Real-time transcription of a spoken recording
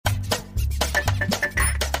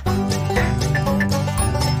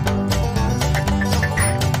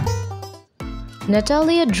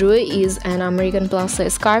Natalie Drue is an American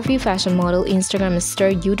plus-size curvy fashion model, Instagram star,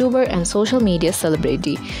 YouTuber, and social media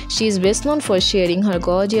celebrity. She is best known for sharing her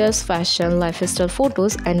gorgeous fashion, lifestyle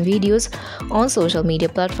photos, and videos on social media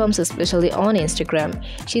platforms, especially on Instagram.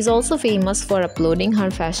 She is also famous for uploading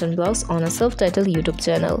her fashion blogs on a self-titled YouTube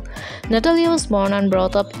channel. Natalie was born and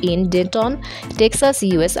brought up in Denton, Texas,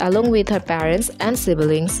 US, along with her parents and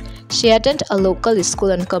siblings. She attended a local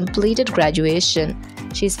school and completed graduation.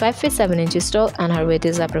 She is 5 feet 7 inches tall and her weight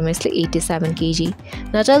is approximately 87 kg.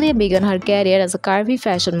 Natalie began her career as a curvy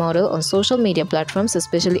fashion model on social media platforms,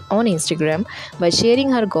 especially on Instagram, by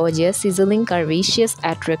sharing her gorgeous, sizzling, curvaceous,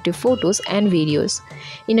 attractive photos and videos.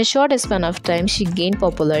 In a short span of time, she gained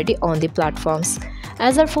popularity on the platforms,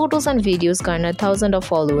 as her photos and videos garnered thousands of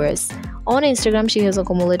followers. On Instagram, she has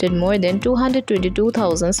accumulated more than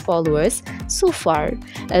 222,000 followers so far.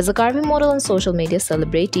 As a curvy model and social media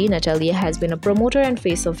celebrity, Natalia has been a promoter and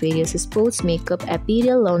face of various sports, makeup,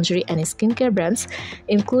 apparel, lingerie, and skincare brands,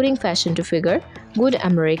 including Fashion to Figure, Good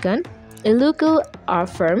American, Iluku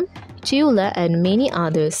Affirm, Chiula, and many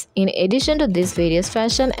others. In addition to these, various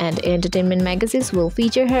fashion and entertainment magazines will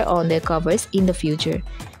feature her on their covers in the future.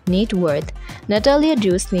 Net worth. Natalie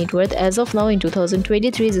Drue's net worth as of now in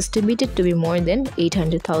 2023 is estimated to be more than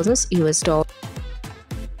 $800,000 US.